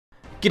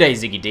G'day,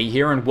 ZiggyD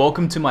here, and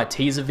welcome to my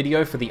teaser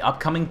video for the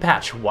upcoming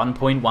patch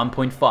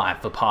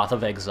 1.1.5 for Path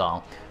of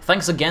Exile.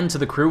 Thanks again to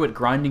the crew at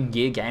Grinding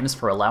Gear Games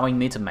for allowing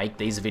me to make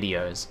these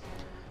videos.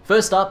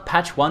 First up,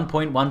 patch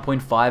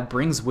 1.1.5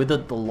 brings with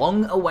it the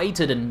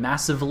long-awaited and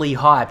massively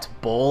hyped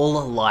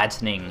Vaal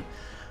Lightning.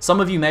 Some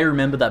of you may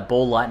remember that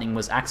Vaal Lightning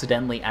was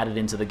accidentally added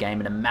into the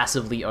game in a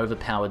massively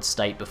overpowered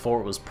state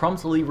before it was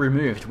promptly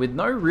removed, with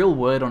no real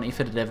word on if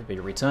it had ever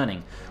been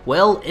returning.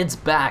 Well, it's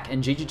back,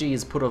 and ZiggyD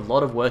has put a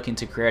lot of work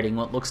into creating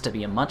what looks to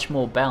be a much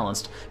more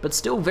balanced, but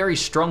still very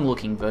strong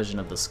looking version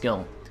of the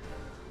skill.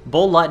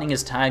 Vaal Lightning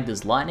is tagged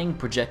as Lightning,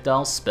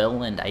 Projectile,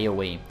 Spell, and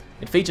AoE.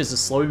 It features a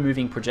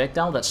slow-moving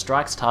projectile that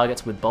strikes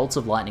targets with bolts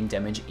of lightning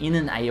damage in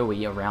an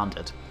AoE around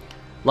it.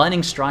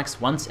 Lightning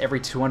strikes once every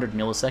 200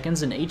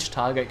 milliseconds, and each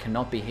target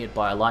cannot be hit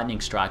by a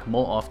lightning strike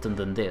more often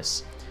than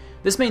this.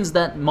 This means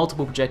that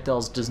multiple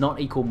projectiles does not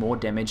equal more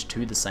damage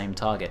to the same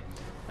target.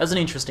 As an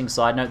interesting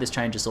side note, this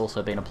change has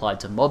also been applied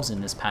to mobs in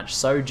this patch,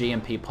 so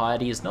GMP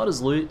Piety is not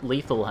as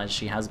lethal as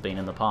she has been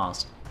in the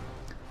past.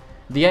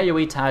 The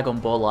AoE tag on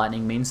Vaal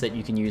Lightning means that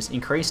you can use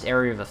increased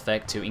area of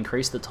effect to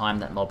increase the time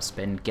that mobs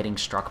spend getting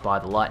struck by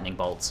the lightning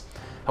bolts.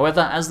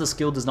 However, as the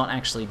skill does not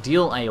actually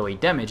deal AoE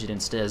damage, it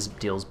instead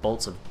deals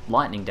bolts of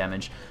lightning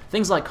damage,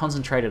 things like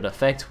concentrated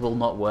effect will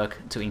not work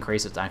to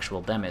increase its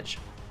actual damage.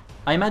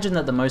 I imagine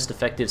that the most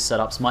effective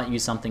setups might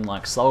use something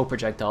like slower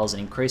projectiles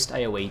and increased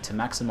AoE to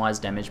maximize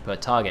damage per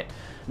target.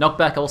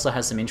 Knockback also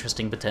has some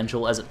interesting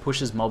potential as it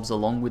pushes mobs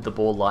along with the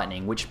Vaal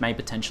Lightning, which may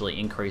potentially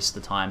increase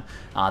the time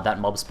that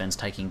mob spends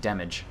taking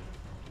damage.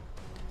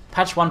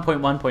 Patch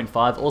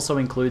 1.1.5 also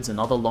includes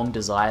another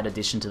long-desired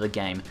addition to the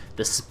game,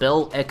 the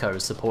Spell Echo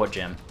support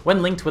gem.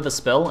 When linked with a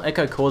spell,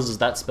 Echo causes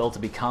that spell to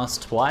be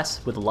cast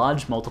twice with a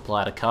large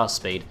multiplier to cast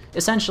speed.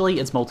 Essentially,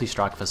 it's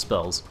multi-strike for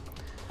spells.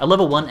 A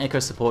level 1 Echo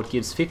support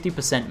gives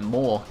 50%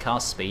 more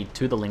cast speed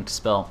to the linked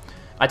spell.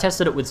 I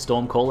tested it with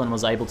Stormcall and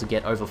was able to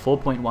get over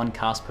 4.1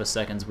 cast per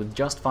second with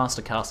just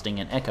faster casting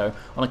and Echo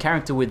on a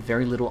character with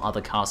very little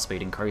other cast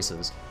speed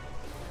increases.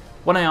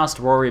 When I asked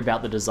Rory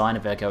about the design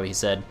of Echo, he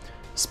said,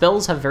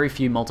 "Spells have very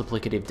few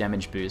multiplicative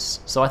damage boosts,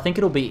 so I think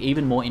it'll be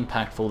even more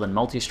impactful than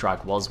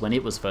Multi-Strike was when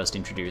it was first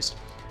introduced.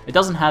 It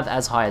doesn't have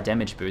as high a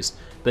damage boost,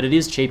 but it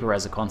is cheaper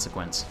as a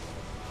consequence."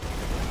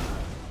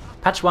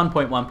 Patch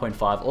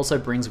 1.1.5 also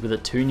brings with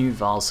it two new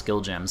Vaal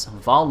skill gems,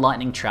 Vaal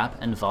Lightning Trap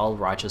and Vaal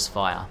Righteous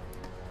Fire.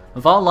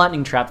 Vaal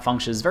Lightning Trap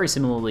functions very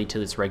similarly to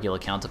its regular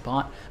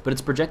counterpart, but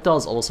its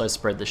projectiles also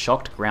spread the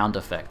shocked ground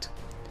effect.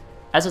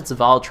 As it's a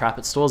Vaal Trap,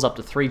 it stores up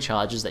to 3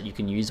 charges that you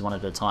can use one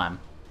at a time.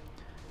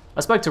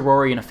 I spoke to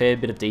Rory in a fair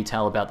bit of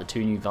detail about the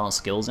two new Vaal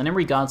skills, and in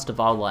regards to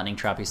Vaal Lightning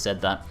Trap he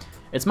said that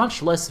it's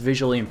much less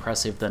visually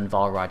impressive than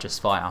Vaal Righteous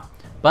Fire,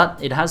 but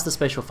it has the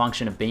special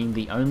function of being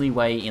the only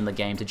way in the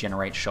game to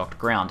generate shocked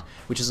ground,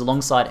 which is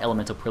alongside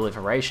elemental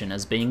proliferation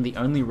as being the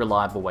only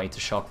reliable way to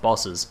shock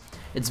bosses.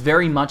 It's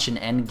very much an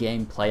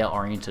endgame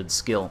player-oriented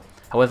skill.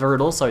 However,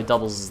 it also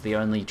doubles as the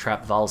only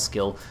trap Vaal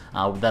skill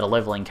that a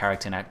leveling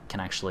character can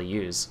actually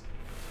use.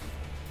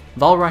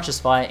 Vaal Righteous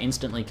Fire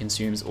instantly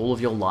consumes all of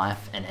your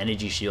life and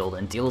energy shield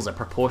and deals a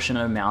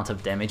proportionate amount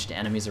of damage to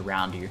enemies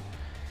around you.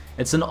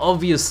 It's an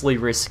obviously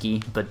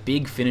risky, but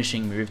big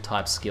finishing move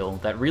type skill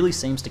that really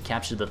seems to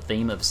capture the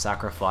theme of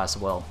sacrifice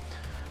well.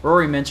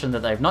 Rory mentioned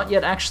that they've not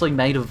yet actually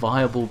made a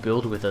viable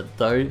build with it,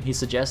 though he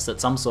suggests that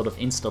some sort of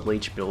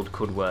insta-leech build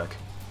could work.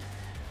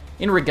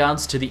 In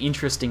regards to the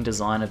interesting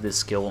design of this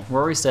skill,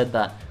 Rory said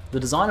that the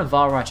design of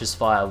Vaal Righteous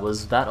Fire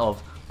was that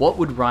of, what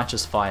would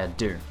Righteous Fire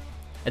do?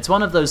 It's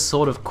one of those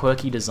sort of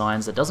quirky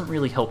designs that doesn't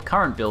really help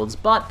current builds,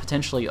 but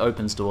potentially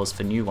opens doors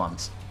for new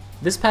ones.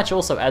 This patch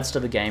also adds to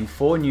the game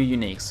 4 new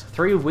uniques,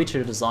 3 of which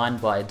are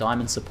designed by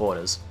Diamond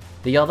supporters.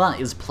 The other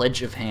is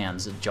Pledge of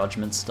Hands,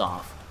 Judgment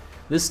Staff.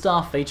 This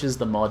staff features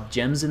the mod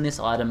Gems in this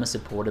item are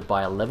supported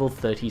by a level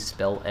 30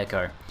 spell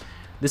Echo.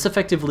 This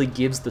effectively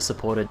gives the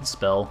supported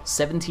spell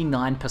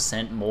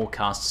 79% more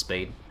cast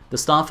speed. The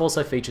staff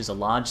also features a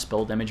large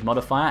spell damage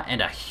modifier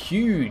and a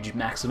huge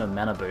maximum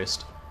mana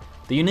boost.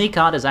 The unique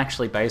art is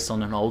actually based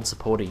on an old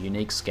supporter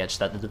unique sketch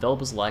that the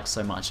developers liked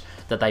so much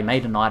that they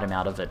made an item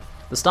out of it.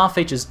 The staff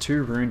features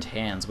 2 runed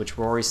hands, which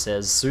Rory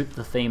says suit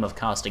the theme of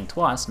casting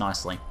twice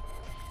nicely.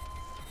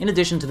 In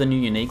addition to the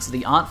new uniques,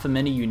 the art for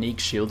many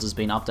unique shields has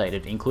been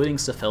updated, including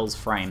Sephel's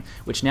frame,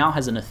 which now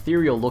has an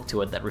ethereal look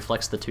to it that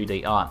reflects the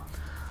 2D art.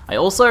 I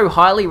also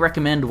highly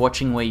recommend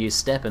watching where you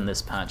step in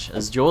this patch,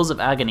 as Jaws of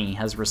Agony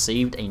has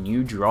received a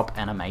new drop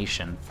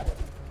animation.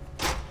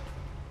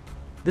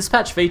 This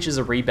patch features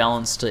a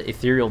rebalance to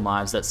Ethereal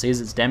Knives that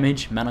sees its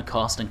damage, mana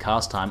cost, and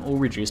cast time all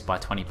reduced by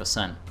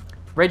 20%.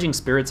 Raging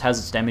Spirits has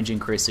its damage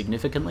increased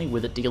significantly,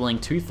 with it dealing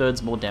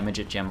 2/3 more damage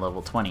at gem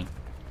level 20.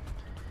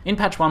 In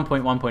patch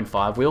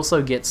 1.1.5, we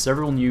also get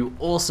several new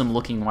awesome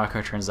looking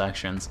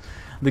microtransactions.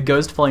 The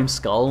Ghost Flame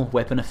Skull,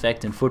 weapon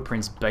effect, and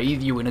footprints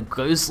bathe you in a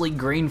ghostly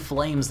green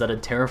flames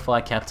that'd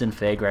terrify Captain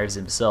Fairgraves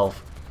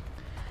himself.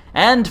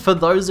 And for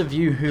those of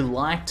you who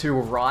like to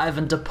arrive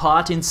and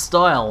depart in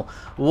style,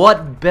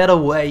 what better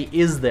way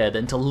is there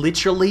than to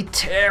literally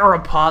tear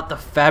apart the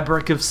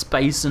fabric of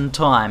space and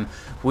time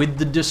with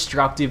the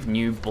destructive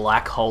new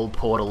black hole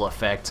portal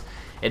effect.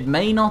 It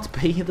may not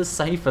be the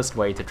safest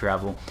way to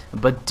travel,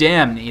 but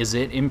damn is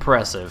it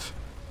impressive.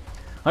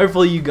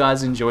 Hopefully you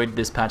guys enjoyed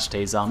this patch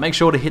teaser. Make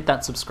sure to hit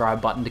that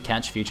subscribe button to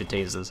catch future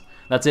teasers.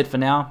 That's it for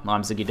now,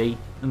 I'm ZiggyD,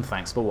 and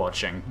thanks for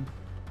watching.